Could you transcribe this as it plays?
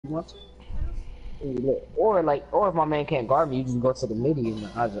Want to? Or if my man can't guard me, you just go to the midi and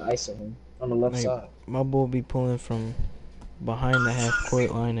I just ISO him on the left Like side. my boy be pulling from behind the half court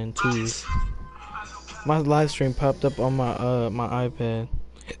line and twos. My live stream popped up on my iPad.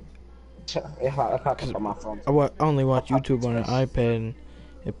 If I Cause put on my phone, I only I'll watch pop it YouTube on an twice. iPad and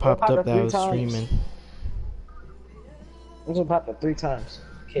it Well, popped popped up up that I three was times. streaming. This one popped up 3 times.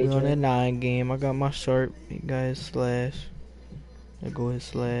 We on that KJ. 9 game. I got my sharp guys slash. There go his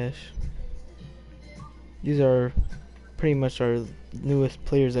slash. These are pretty much our newest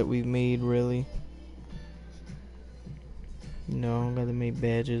players that we've made, really. You know, I gotta make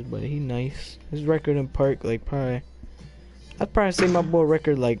badges, but he nice. His record in park, like probably, I'd probably say my boy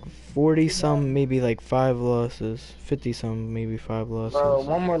record like 40 some, maybe like 5 losses, 50 some, maybe 5 Bro, losses.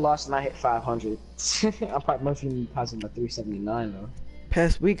 one more loss and I hit 500. I probably must be passing by 379 though.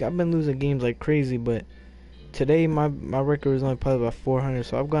 Past week I've been losing games like crazy, but today my record was only probably about 400,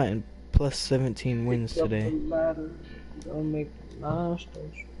 so I've gotten plus 17 Pick wins up the today. ladder, don't make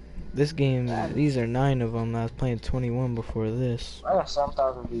monsters. This game, That these is. are 9 of them. I was playing 21 before this. I got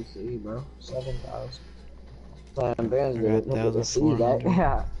 7,000 VC, bro. 7,000. Playing bands I with got it. Nobody can see that. 1,400.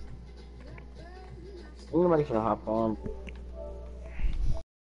 Yeah. Nobody can hop on.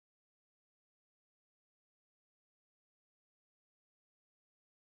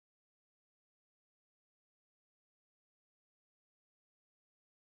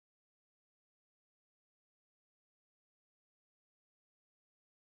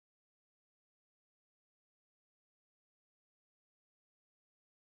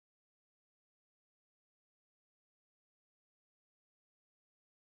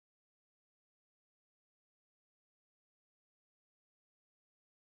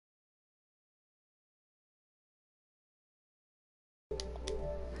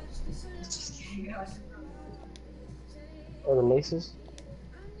 Or the laces.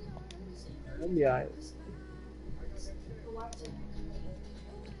 That'll be alright.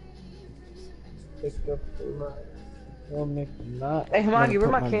 Pick up the ladder. Don't make not. Hey, I'm about to Hamagi, where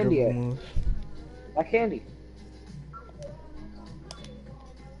put my my candy dribble at? moves. My candy.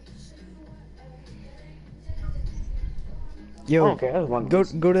 I Yo, don't care. I just want go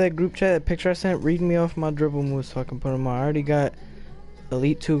these. to that group chat, that picture I sent. Read me off my dribble moves so I can put them on. I already got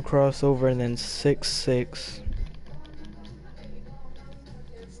Elite 2 crossover and then 6-6.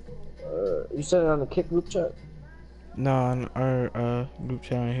 You said it on the kick group chat? No, on our group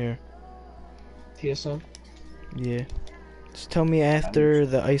chat right here. TSM? Yeah. Just tell me after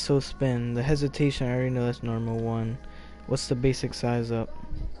the ISO spin. The hesitation, I already know that's normal 1. What's the basic size up?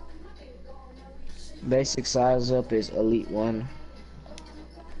 Basic size up is Elite 1.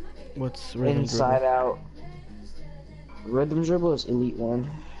 What's rhythm dribble? Inside out. Rhythm dribble is Elite 1.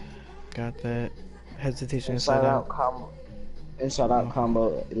 Got that. Hesitation Inside inside out out. combo. Inside out Oh.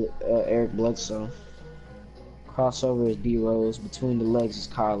 combo, Eric Bledsoe. Crossover is D Rose. Between the legs is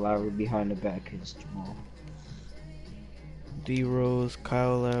Kyle Lowry. Behind the back is Jamal. D Rose,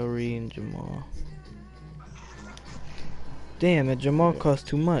 Kyle Lowry, and Jamal. Damn, that Jamal costs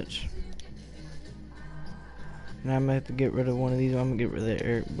too much. Now I'm gonna have to get rid of one of these. I'm gonna get rid of the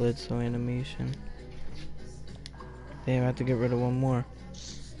Eric Bledsoe animation. Damn, I have to get rid of one more.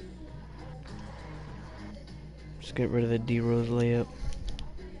 Just get rid of the D Rose layup.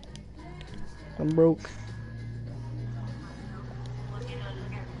 I'm broke.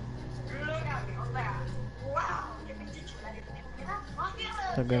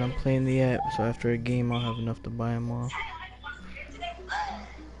 So good, I'm playing the app, so after a game I'll have enough to buy them all.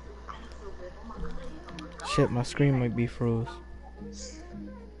 Shit, my screen might be froze.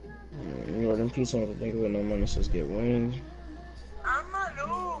 You know, them piece on the thing with no money says get wings. I'm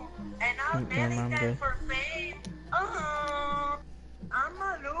Malou, and I'll Never mind, belly I'm dance good. for fame. I'm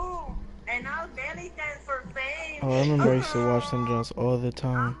Malou, and I'll belly dance for fame. Oh, I remember I used to watch them just all the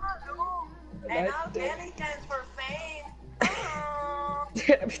time. I'm Malou, and I'll belly dance for fame.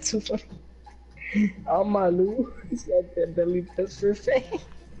 That'd be too funny. I'm Malu. He's got that belly dance for fame.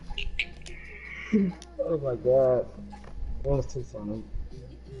 Oh my god. That was too funny.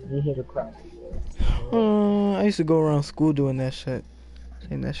 You hear the crowd. I used to go around school doing that shit.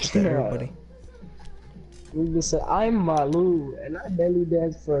 Saying that shit to everybody. We just said, I'm Malu, and I belly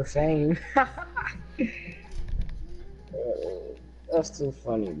dance for fame. That's too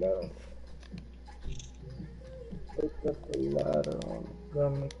funny, bro. Pick up the ladder on the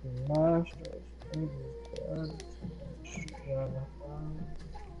gun, making monsters.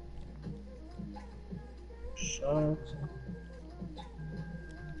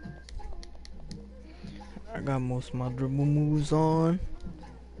 I got most of my dribble moves on.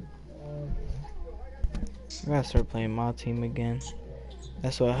 I gotta start playing my team again.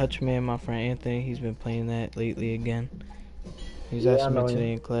 That's what Hutchman, my friend Anthony, he's been playing that lately again. He's Yeah, I asking me know him.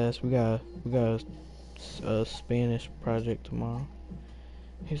 today in class. We got a Spanish project tomorrow.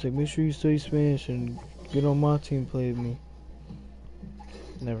 He's like, make sure you study Spanish and get on my team, play with me.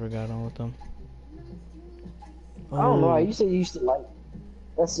 Never got on with them. I don't know. Oh, You said you used to like.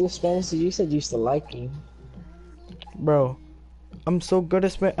 That's your Spanish. So you said you used to like him. bro, I'm so good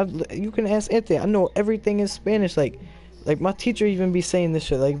at Spanish. You can ask Anthony. I know everything in Spanish. Like my teacher even be saying this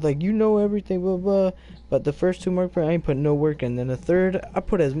shit. Like you know everything, blah blah. But the first 2 mark, I ain't put no work in. Then the third, I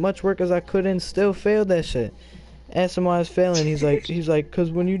put as much work as I could in, still failed that shit. Asked him why I was failing. He's like,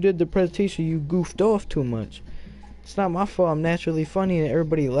 cause when you did the presentation, you goofed off too much. It's not my fault. I'm naturally funny, and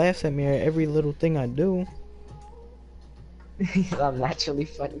everybody laughs at me at every little thing I do. I'm naturally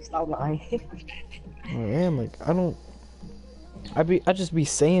funny. Stop lying. I am like I just be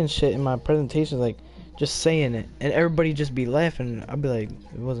saying shit in my presentations, like just saying it, and everybody just be laughing. I'd be like,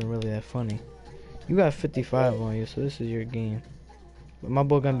 it wasn't really that funny. You got 55 on you, so this is your game. But my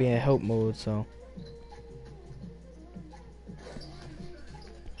boy gonna be in help mode, so.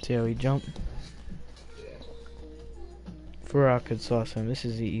 See how he jumped? For I could sauce him. This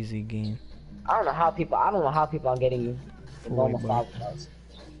is the easy game. I don't know how people are getting the normal Boy. 5 stars.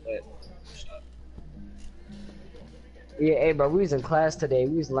 But yeah, hey bro, we was in class today.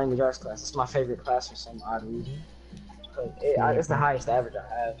 We was in language arts class. It's my favorite class for some odd reason. It's the highest average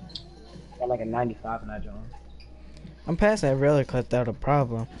I have. Got like a 95 in that job. I'm passing every other class without a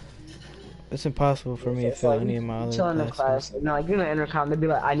problem. It's impossible for me to It's fail like, any of my you chilling other in classes. class. No, like you're in the intercom. They'd be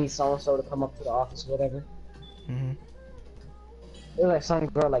like, I need so and so to come up to the office, or whatever. Mhm. It was like some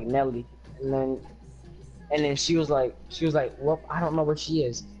girl like Nelly, and then she was like, well, I don't know where she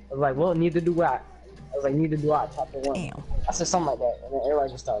is. I was like, well, neither do I. I was like, neither do I. Chapter 1. Damn. I said something like that, and then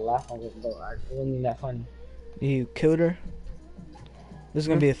everybody just started laughing. It wasn't even that funny. You killed her. This is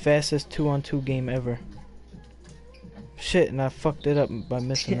gonna be the fastest 2-on-2 game ever. Shit, and I fucked it up by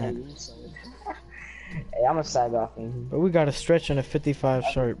missing that. Hey, I'm a side off him. But we got a stretch and a 55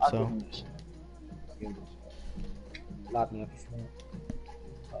 sharp, so. Lock me up if you want.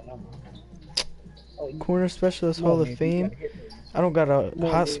 Oh, no, man. Oh, you- Corner specialist come on, Hall of baby, you Fame. gotta hit those. I don't got a Come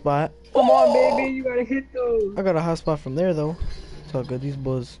on, hot baby. spot. Come on, baby, you gotta hit those. I got a hot spot from there though. It's all good. These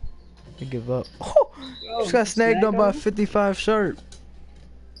bulls, they give up. Oh, just got snagged on by a 55 sharp.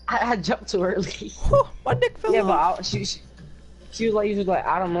 I jumped too early. Oh, my dick fell Yeah, off. but she was like,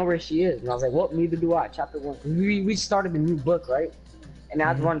 I don't know where she is, and I was like, well, neither do I. Chapter 1. We started a new book, right? And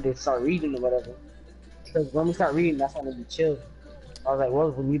I just wanted to start reading or whatever. Because when we start reading, that's when we chill. I was like,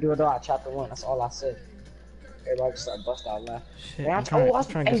 well, neither do I. Chapter 1. That's all I said. Everybody just started busting out laughing. Shit, And I'm trying to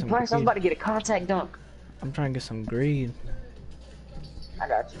hey, get some Bryce, I was greed. about to get a contact dunk. I'm trying to get some greed. I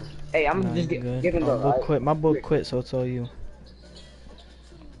got you. Hey, I'm Nah, just you good. giving My the boy quit. My boy quit, so it's all you.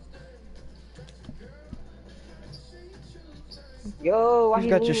 Yo, why You he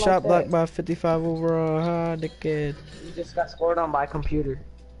got your lean shot like blocked that? by a 55 overall. Ha, the kid. You just got scored on by a computer.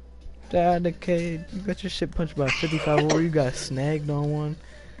 The kid. You got your shit punched by a 55 overall. You got snagged on one.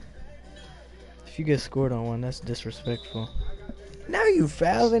 If you get scored on one, that's disrespectful. Now you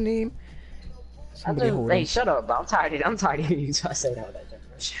fouling him. Somebody hold Hey, him. shut up, bro. I'm tired of hearing you try to say that.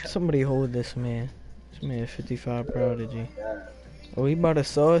 Somebody hold this man. This man 55 prodigy. Oh, he about to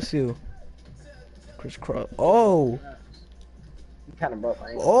sauce you. Chris Cross. Oh! You kind of broke my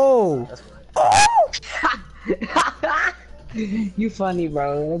ankle. Oh! That's right. Oh! You funny,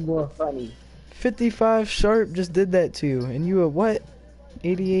 bro. That boy funny. 55 sharp just did that to you. And you a what?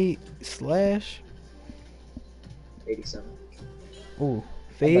 88 slash? 87. Ooh.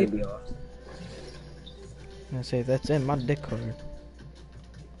 I Fade? better be off. I'm gonna say if that's in my dick hard.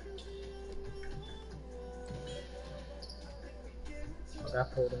 I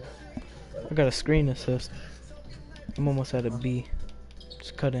got pulled up. I got a screen assist. I'm almost at a B.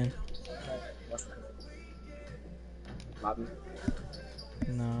 Just cut in. What's the lobby?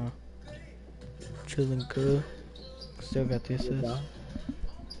 Nah. Chillin' good. Still got the assist.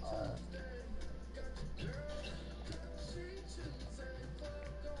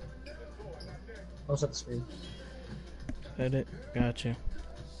 What's up the screen? Edit. Gotcha.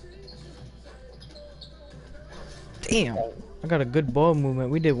 Damn. I got a good ball movement.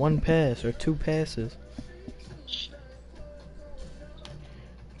 We did 1 pass or 2 passes.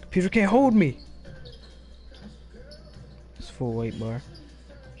 Computer can't hold me. It's full weight bar.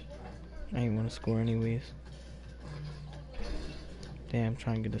 I ain't want to score anyways. Damn, I'm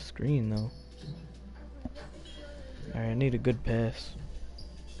trying to get a screen though. Alright, I need a good pass.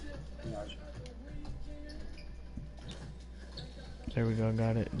 There we go,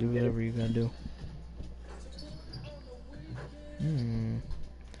 got it. Do whatever you gotta do.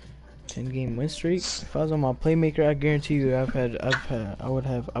 10-game win streak. If I was on my playmaker, I guarantee you, I would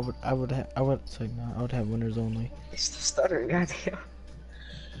have winners only. It's the stuttering, goddamn.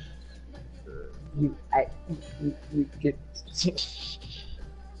 You get.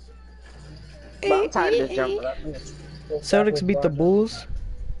 But I'm tired of this jump. Celtics beat the Bulls.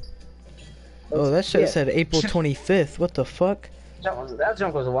 Oh, that shit said April 25th. What the fuck? That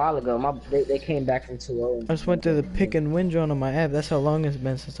jump was a while ago. They came back from 2-0. I just went to the pick and win joint on my app. That's how long it's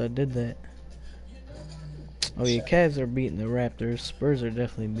been since I did that. Oh yeah, Cavs are beating the Raptors. Spurs are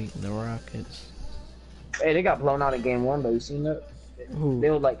definitely beating the Rockets. Hey, they got blown out in game 1 though. You seen that? Who? They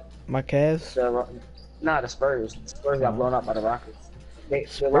were like My Cavs? the Spurs. The Spurs got blown out by the Rockets. The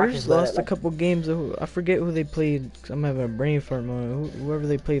Spurs Rockets lost led, a couple games. I forget who they played. Cause I'm having a brain fart moment. Whoever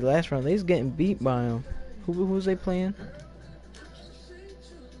they played last round, they was getting beat by them. Who was they playing?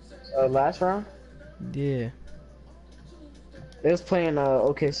 Last round? Yeah. They was playing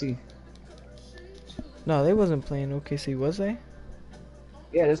OKC. No, they wasn't playing OKC, was they?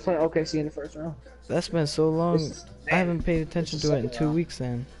 Yeah, they was playing OKC in the first round. That's been so long. I haven't paid attention to it in 2 weeks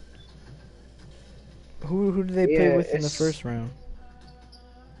then. Who did they play with in the first round?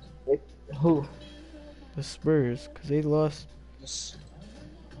 Who? The Spurs, because they lost.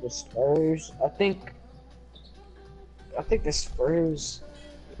 The Spurs? I think the Spurs...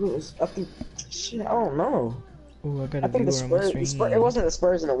 Shit, I don't know. Ooh, I gotta I think the viewer on my Spurs, stream. it wasn't the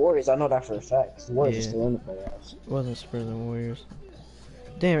Spurs and the Warriors. I know that for a fact. The Warriors Yeah. are still in the playoffs. It wasn't Spurs and Warriors.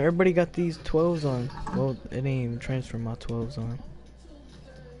 Damn, everybody got these 12s on. Well, it ain't even transfer my 12s on.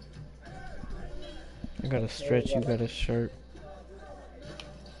 I got a stretch, you got a shirt.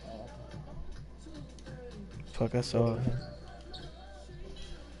 Fuck us off.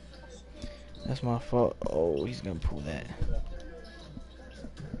 That's my fault. Oh, he's gonna pull that.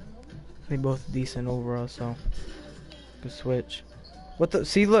 They both decent overall, so good switch. What the?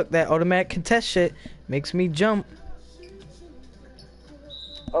 See, look, that automatic contest shit makes me jump.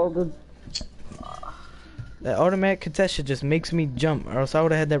 Oh, good. That automatic contest shit just makes me jump, or else I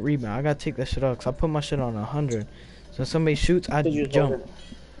would have had that rebound. I gotta take that shit off, cause I put my shit on 100. So when somebody shoots, I jump.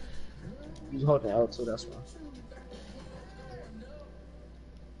 You holding L2, that's why.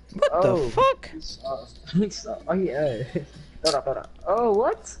 What the fuck? Oh yeah. Hold up. Oh,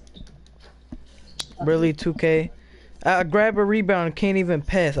 what? Really, 2K? I grab a rebound and can't even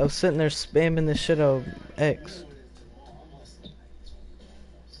pass. I was sitting there spamming the shit out of X.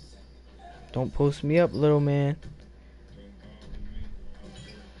 Don't post me up, little man.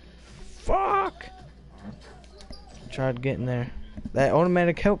 Fuck! Tried getting there. That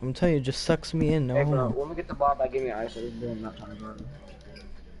automatic help, I'm telling you, just sucks me in. No Hey, bro, homo. when we get the ball back, give me an ISO. This is doing not trying to guard me.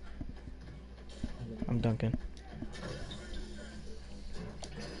 I'm dunking.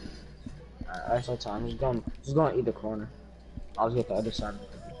 ISO time. Just going either corner. I'll just get the other side.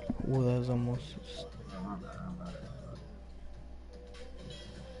 Ooh, that was almost.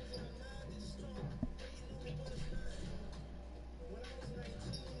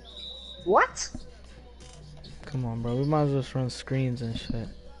 What? Come on, bro. We might as well just run screens and shit.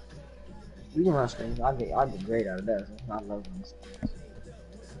 You can run screens. I get great out of that. I love this.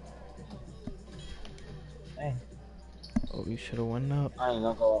 Dang. Oh, you should have went up. I ain't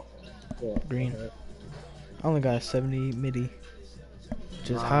gonna go off. Yeah, Green. okay. I only got a 78 midi. Which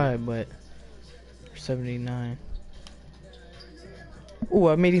is high, but 79. Ooh,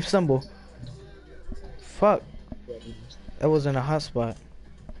 I made him stumble. Fuck. That wasn't a hot spot.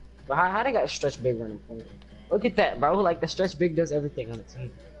 But how they got stretch big running point? Look at that, bro. Like the stretch big does everything on the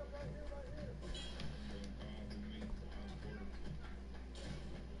team.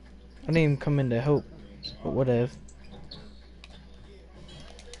 I didn't even come in to help, but whatever.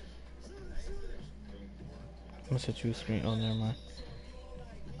 I'm gonna set you a screen. Oh, never mind.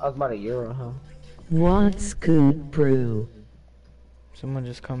 I was about a euro, huh? What's good, bro? Someone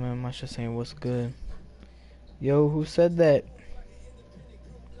just come in. My shit saying, "What's good?" Yo, who said that?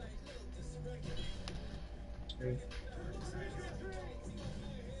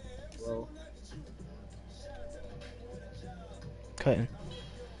 Whoa. Cutting.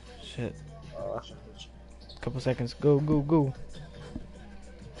 Shit. That's Couple seconds. Go, go, go.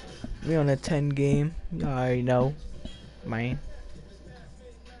 We on a 10 game. You already know, man.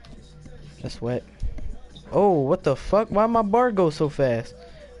 That's wet. Oh, what the fuck? Why my bar go so fast?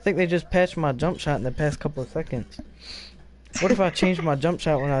 I think they just patched my jump shot in the past couple of seconds. What if I changed my jump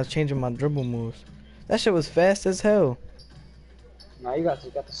shot when I was changing my dribble moves? That shit was fast as hell. Nah, you got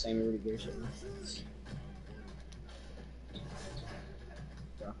the same really good shit, man.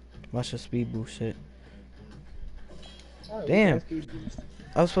 Watch the speed boost shit. Oh, Damn. you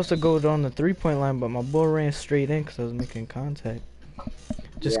I was supposed to go on the 3-point line, but my ball ran straight in because I was making contact.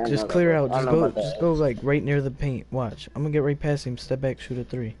 Just Yeah, I just know clear that, out. I Just know go about that. just go like right near the paint. Watch. I'm gonna get right past him. Step back, shoot a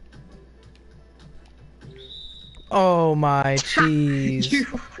 3. Oh my cheese.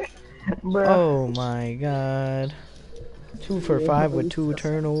 Bruh. Oh my god. 2 for 5 with 2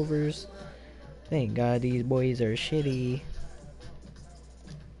 turnovers. Thank God these boys are shitty.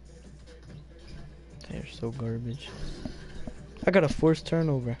 They're so garbage. I got a forced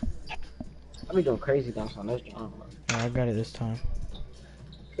turnover. I be doing crazy dunks on this jump. Yeah, I got it this time.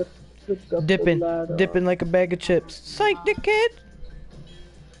 Dipping like a bag of chips. Psych, dickhead!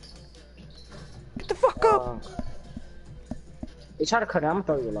 Get the fuck up! They try to cut it, I'm gonna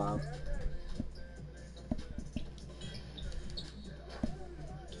throw you alive.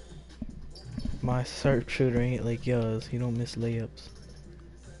 My sharpshooter ain't like yours. He don't miss layups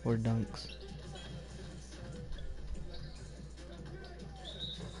or dunks.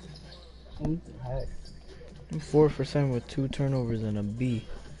 I'm 4 for 7 with 2 turnovers and a B.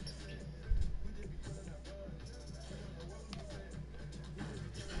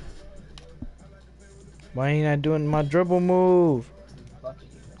 Why ain't I doing my dribble move?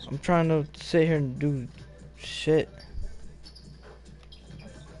 I'm trying to sit here and do shit.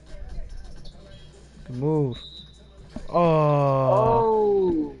 Good move.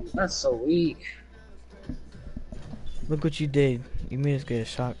 Oh, That's so weak. look what you did. You made us get a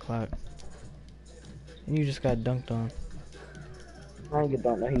shot clock. And you just got dunked on. I ain't get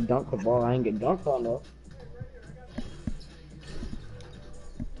dunked on. He dunked the ball. I ain't get dunked on though.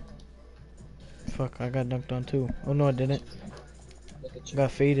 Fuck, I got dunked on too. Oh no, I didn't. Look at you.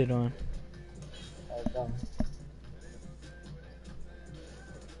 Got faded on.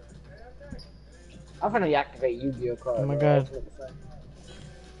 I'm gonna deactivate Yu-Gi-Oh card. Oh my bro. God.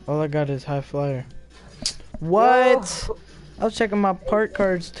 All I got is high flyer. What? Whoa. I was checking my part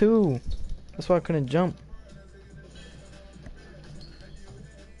cards too. That's why I couldn't jump.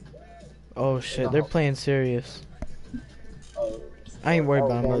 Oh shit, they're playing serious. I ain't worried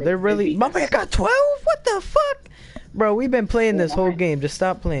about them though. They're really. My man got 12? What the fuck? Bro, we've been playing this whole game. Just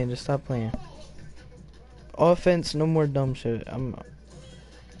stop playing. Just stop playing. Offense, no more dumb shit.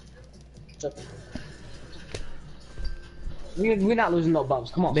 We're not losing no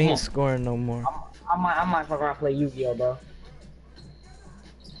bumps. Come on. They Come ain't on. scoring no more. I might fuck around and play Yu-Gi-Oh, bro.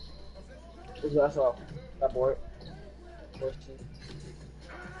 That's all. That board.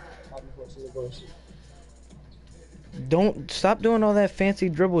 Don't stop doing all that fancy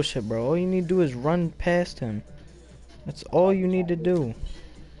dribble shit, bro. All you need to do is run past him. That's all you need to do.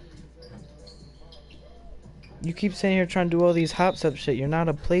 You keep sitting here trying to do all these hops up shit. You're not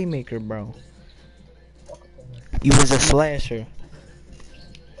a playmaker, bro. You was a slasher.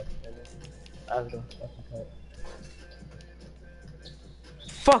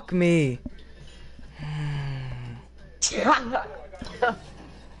 Fuck me.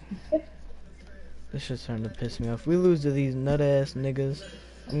 This shit's starting to piss me off. If we lose to these nut ass niggas,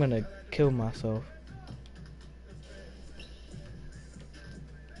 I'm gonna kill myself.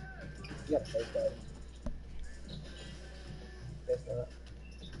 Yep, that's that. That's that.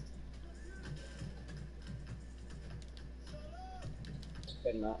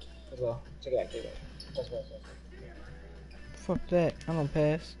 Better not. Let's go. Check it out, check it out. Let's go, let's go. Fuck that. I don't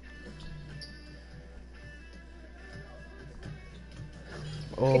pass.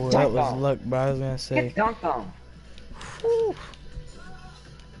 Oh, Get that dunked was on. luck, bro. I was gonna say. Get dunked on. Whew.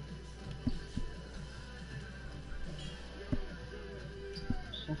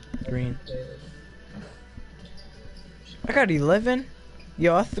 Green. I got 11?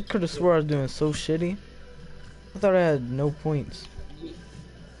 Yo, I could have swore I was doing so shitty. I thought I had no points.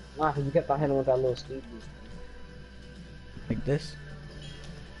 Nah, cause you kept on hitting with that little speed boost. Like this?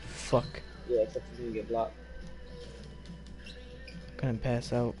 Fuck. Yeah, except you didn't get blocked. Couldn't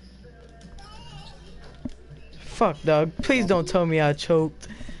pass out. Fuck, dog. Please don't tell me I choked.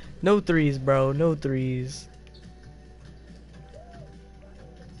 No threes, bro. No threes.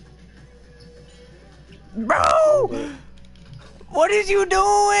 Bro! What is you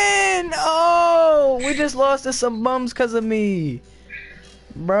doing? Oh, we just lost to some bums because of me.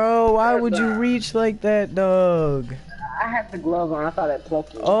 Bro, why would you reach like that, dog? I had the glove on. I thought it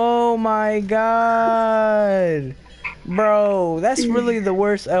plucked me. Oh my god. Bro, that's really the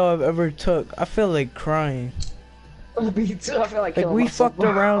worst L I've ever took. I feel like crying. Me too. I feel like Like killing we myself, fucked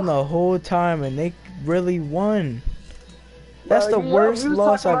bro. around the whole time and they really won. That's Bro, the you worst was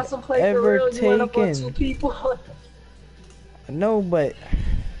loss talking about I've some play for ever real, you went up on 2 taken. people. No, but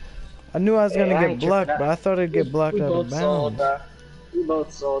I knew I was gonna Hey, I get ain't blocked, tripping. but I thought it'd get blocked We out of both sold, bounds. bro. We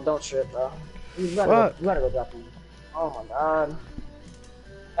both sold. Don't trip, bro. You gotta, Fuck. you gotta go drop him. Oh my god. They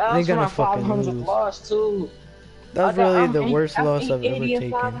That's gonna my fucking 500 lose. loss too. That's really the worst I'm loss I've ever 880 and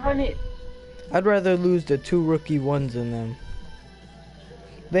taken. 500. I'd rather lose the 2 rookie ones than them.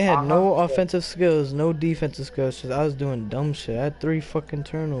 They had no offensive skills, no defensive skills. Just I was doing dumb shit. I had 3 fucking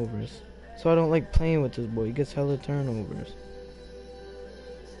turnovers. So I don't like playing with this boy. He gets hella turnovers.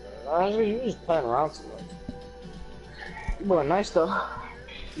 Honestly, you just playing around too much. You boy nice though.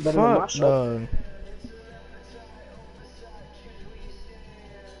 Better than my Fuck, shot. dog.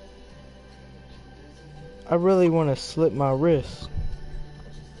 I really want to slip my wrist.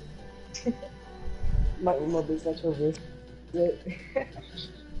 My bitch like your wrist.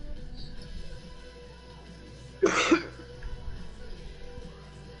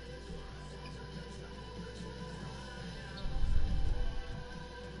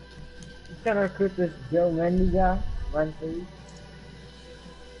 Trying to recruit this Joe Mendy guy. Run for you.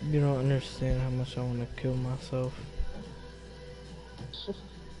 You don't understand how much I want to kill myself.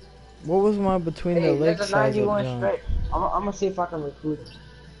 What was my between the legs there's a size of 91 jump? straight. I'm gonna see if I can recruit him.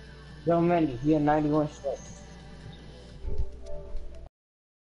 Joe Mendy, he had 91 straight.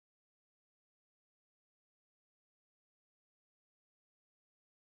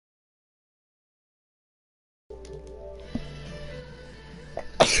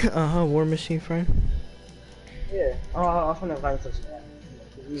 War Machine friend. Yeah. Oh, I'm gonna invite him to that.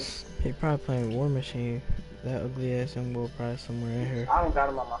 He probably playing War Machine. That ugly ass young boy probably somewhere in here. I don't got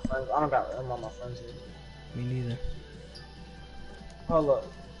him on my friends. I don't got him on my friends list. Me neither. Hold up.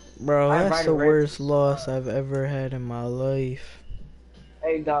 Bro, I that's invited the Red. worst loss I've ever had in my life.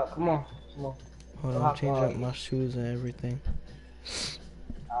 Hey, dog, come on. Come on. Hold on, change up my shoes and everything.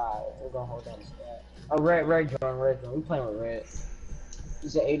 Alright, we're gonna hold on to that. Oh, Red John. We playing with Red.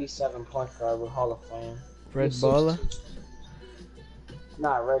 He's an 87 point guard with Hall of Fame. Red He's Baller? 6'2".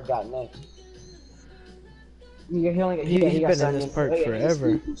 Nah, Red got next. He's He's been in this park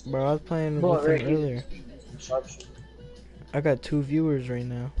forever. Bro, I was playing with him earlier. Sharpshooter. I got 2 viewers right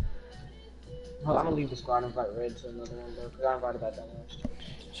now. I'm gonna leave the squad and invite Red to another one, though, because I invited that much.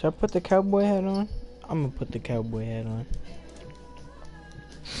 Should I put the cowboy hat on? I'm gonna put the cowboy hat on.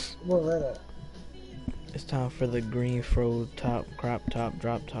 Where Red at? It's time for the green fro top, crop top,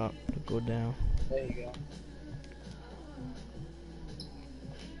 drop top to go down. There you go.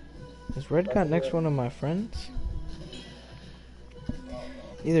 Is Red got next one of my friends?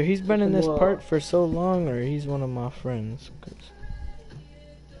 Either he's been in this part for so long or he's one of my friends.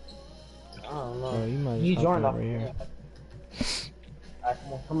 I don't know. Bro, you might He just joined hop up over here. Alright,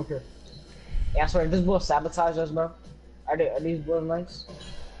 come up here. Yeah, I swear, this boy sabotage us, bro. Are these boys nice?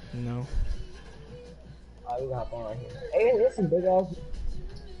 No. Oh, we gonna hop on right here. Hey, there's some big ass.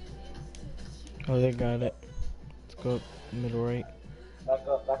 Oh, they got it. Let's go up middle right. Back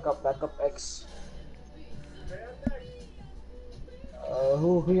up, X.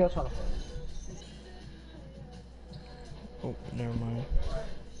 Who y'all trying to find? Oh, never mind.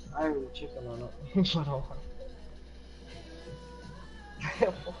 I ain't really chicken on it. But hold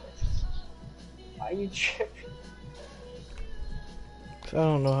on. Why you tripping? I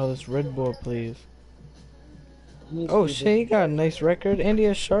don't know how this Red Bull plays. Oh shit, he got a nice record. Andy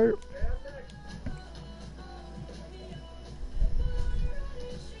is sharp.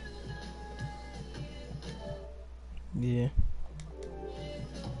 Yeah.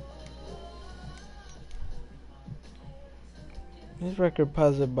 His record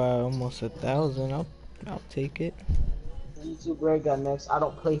positive by almost 1,000. I'll take it. YouTube Red got next. I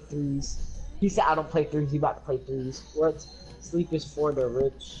don't play threes. He said I don't play threes. He about to play threes. What? Sleep is for the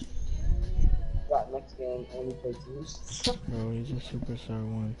rich. Got next game. Only play twos. Bro, he's a superstar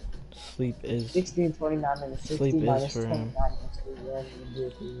one. Sleep is. 16, 29, and 60 Sleep is minus for 29. him.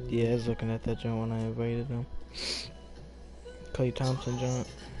 Yeah, I was looking at that joint when I invited him. Clay Thompson joint.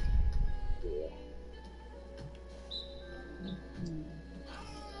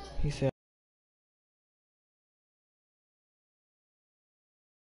 He said.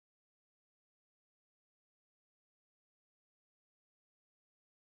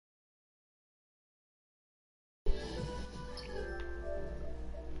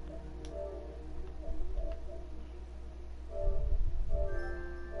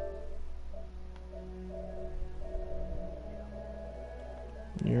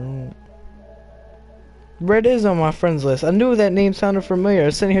 Red is on my friends list. I knew that name sounded familiar. I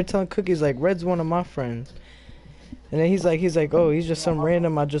was sitting here telling Cookies like Red's one of my friends. And then he's like, oh, he's just some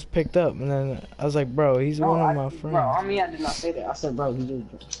random I just picked up. And then I was like, bro, he's one of my friends. Bro, I mean, I did not say that. I said, bro,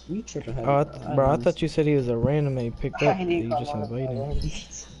 you tripping. Oh, bro, I thought you said he was a random that you picked up. That you just invited him.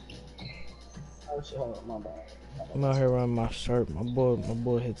 Oh shit, hold on, my bad. I'm out here running my sharp. My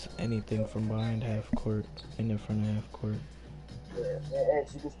boy hits anything from behind half court and in front of half court. Yeah. Yeah,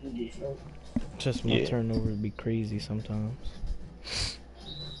 she just be good, so. Just my Yeah. turnover be crazy sometimes.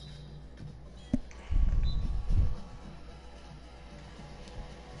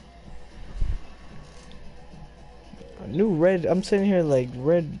 I knew Red. I'm sitting here like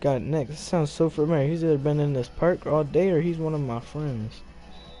Red got next. This sounds so familiar. He's either been in this park all day or he's one of my friends.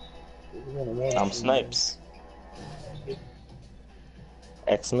 I'm Snipes.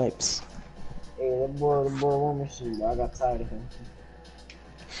 Ex Snipes. Hey, that boy one machine, bro. I got tired of him.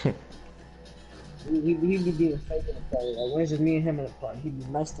 he be being fake in the party. Like, when it's just me and him in the party, he be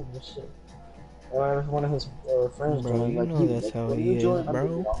messed up with shit. Or if one of his friends Bro, joined, you like, know that's like, how when he you join, is, I'm bro.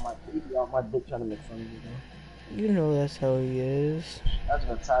 he be on my dick trying to make fun of me, bro. You know that's how he is. I just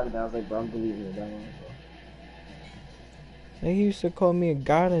got tired of that. I was like, bro, I'm deleting it down, bro. Like, he used to call me a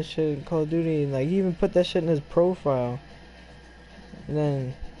god and shit in Call of Duty, and like he even put that shit in his profile. And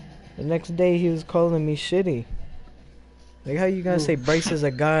then the next day he was calling me shitty. Like, how you gonna say Bryce is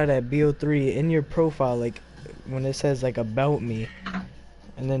a god at BO3 in your profile, like when it says like about me,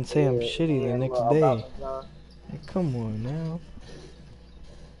 and then say I'm shitty the next well, day? Like, come on now.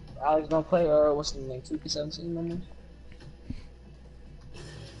 Alex don't play, what's the name, 2K17 no more?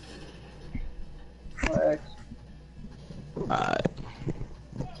 Alright. Alright.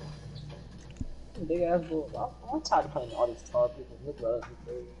 Big ass bull. I'm tired of playing all these tall people. Look at us.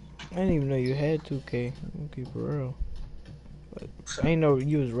 I didn't even know you had 2K. I'm gonna keep it real. But I ain't know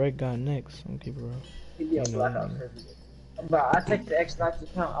you was Red God next. I'm gonna keep it real. He'd be on You know Blackout that. Curfew. Bro, I checked the Xbox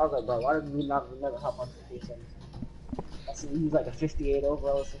account. I was like, bro, why did we not never hop on 2K17? I see he was like a 58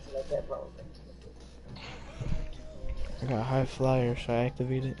 overall or something like that, bro. I got high flyer. Should I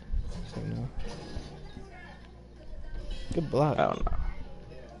activate it? So, no. Good block. I don't know.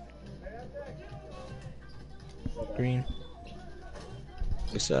 Green.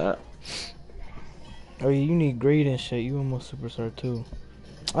 What's that? Oh yeah, you need grade and shit. You almost Superstar 2.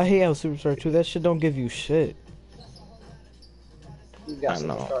 I hate how Superstar 2, that shit don't give you shit. He's got I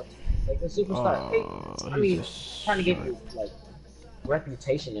know. Superstar. Like the Superstar. Oh, I mean, he's trying to get just you like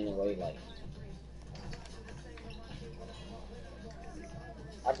reputation in a way, like.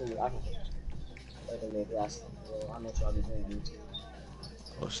 I can. Like a little glass. I know what y'all be doing on YouTube.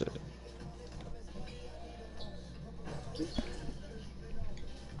 Oh shit.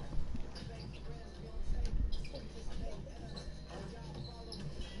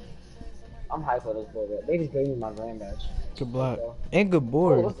 I'm hyped for this boy. They just gave me my grand badge. good block. And good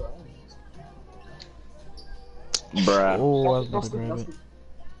board. what's that? Bruh. Oh, I was about to grab it.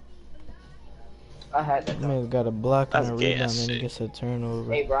 I had that. Man got a block and That's a gay rebound as and he shit. gets a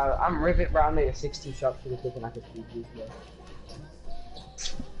turnover. Hey, bro, I'm Rivet, bro. I made a 6-2 shot pretty quick and I could see you, bro.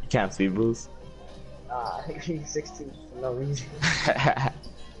 You can't see Bruce. He's 16 for no reason. I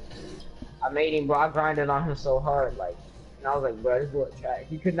made him, bro. I grinded on him so hard, like, and I was like, bro, this boy trash.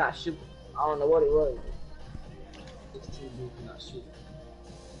 He could not shoot. I don't know what it was. 16 dude could not shoot.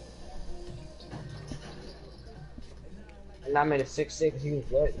 And I made a 6-6. He was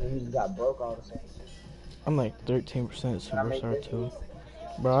wet and he just got broke all of a sudden. I'm like 13% Superstar this 2.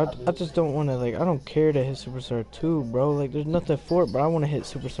 Bro, I just don't want to, like, I don't care to hit Superstar 2, bro. Like, there's nothing for it, but I want to hit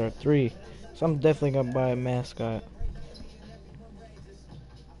Superstar 3. So I'm definitely going to buy a mascot.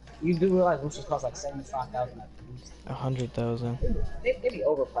 You do realize which just cost like 75,000 at least. 100,000. They be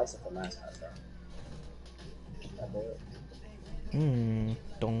overpricing for mascots, bro.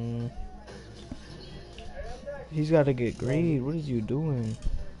 Dong. He's got to get grade. What is you doing?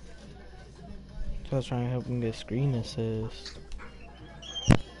 I was trying to help him get screen assist.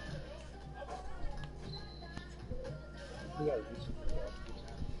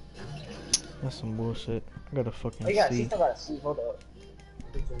 That's some bullshit. I got a fucking They got, C. she still got a C. Hold up.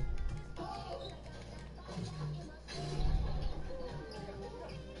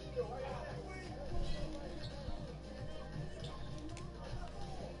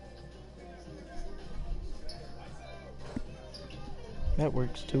 That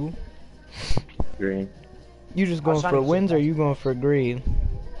works too. Green. You just going trying for to wins keep or you going for grade?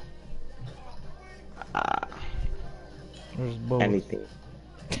 Or just both? Anything.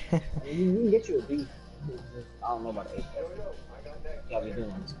 I mean, you can get you a B. I don't know about an A. Yeah, we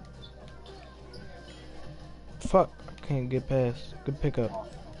doing. Fuck, I can't get past. Good pickup.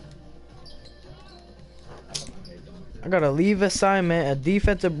 I got a leave assignment, a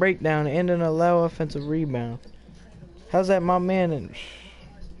defensive breakdown, and an allow offensive rebound. How's that, my man? And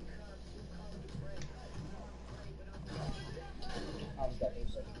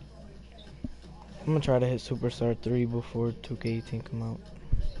I'm gonna try to hit Superstar 3 before 2K18 come out.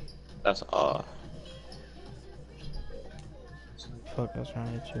 That's all. Fuck, I was trying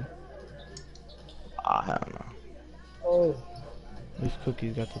to hit you. I don't know. Oh. These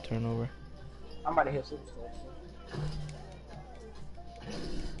cookies got the turnover. I'm about to hit Superstar.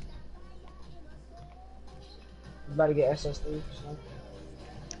 You about to get SS3?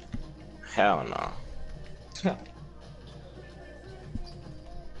 Hell no.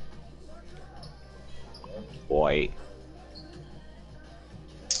 White.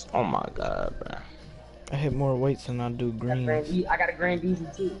 Oh my god, bro. I hit more whites than I do greens. I got a Grand Easy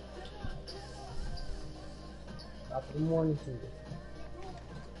too. Top of the morning too.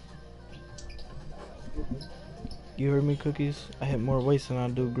 You heard me, cookies? I hit more whites than I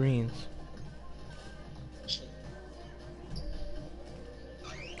do greens.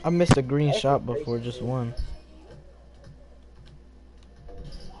 I missed a green shot before, just one.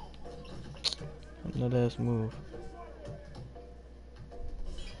 Let us move.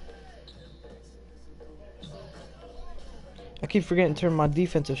 I keep forgetting to turn my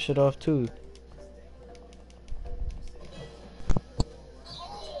defensive shit off too.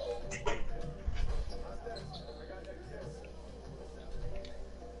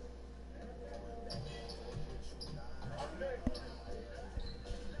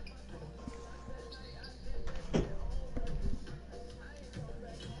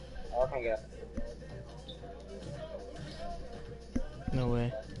 Oh, I can't get. No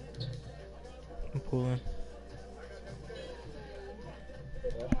way. I'm pulling.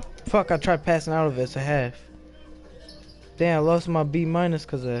 Fuck, I tried passing out of it. It's a half. Damn, I lost my B minus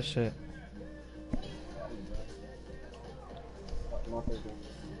because of that shit.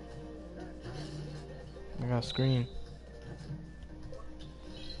 I got a screen.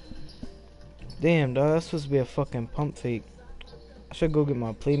 Damn, dog, that's supposed to be a fucking pump fake. I should go get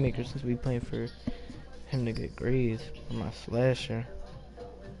my playmaker since we playing for him to get grades. Or my slasher.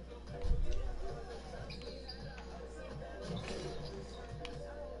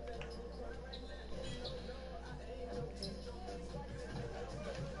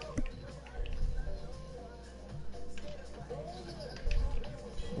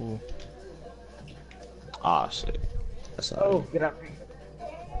 Ooh. Ah, shit. That's all. Oh, get up.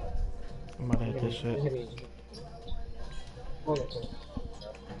 I'm about to hit this shit.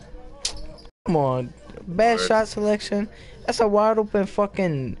 Come on. Bad shot selection. That's a wide open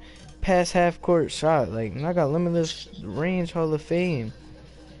fucking past half court shot. Like, I got limitless range Hall of Fame.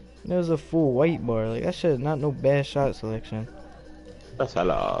 There was a full white bar. Like, that shit is not no bad shot selection. That's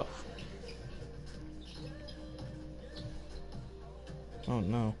hella off. Oh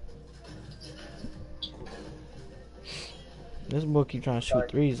no. This boy keep trying to shoot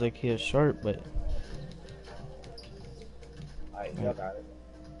threes like he is sharp, but Alright, y'all got it.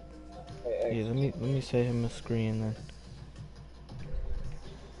 Hey, yeah, let me set him a screen then.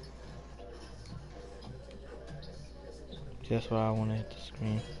 That's why I want to hit the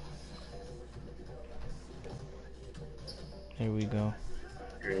screen. There we go.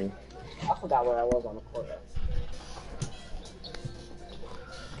 Green. I forgot where I was on the court.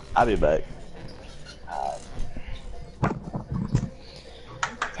 I'll be back.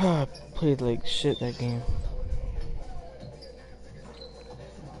 I played like shit that game.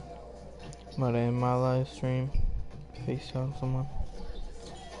 But in my live stream, FaceTime someone.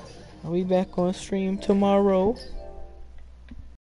 Are we back on stream tomorrow?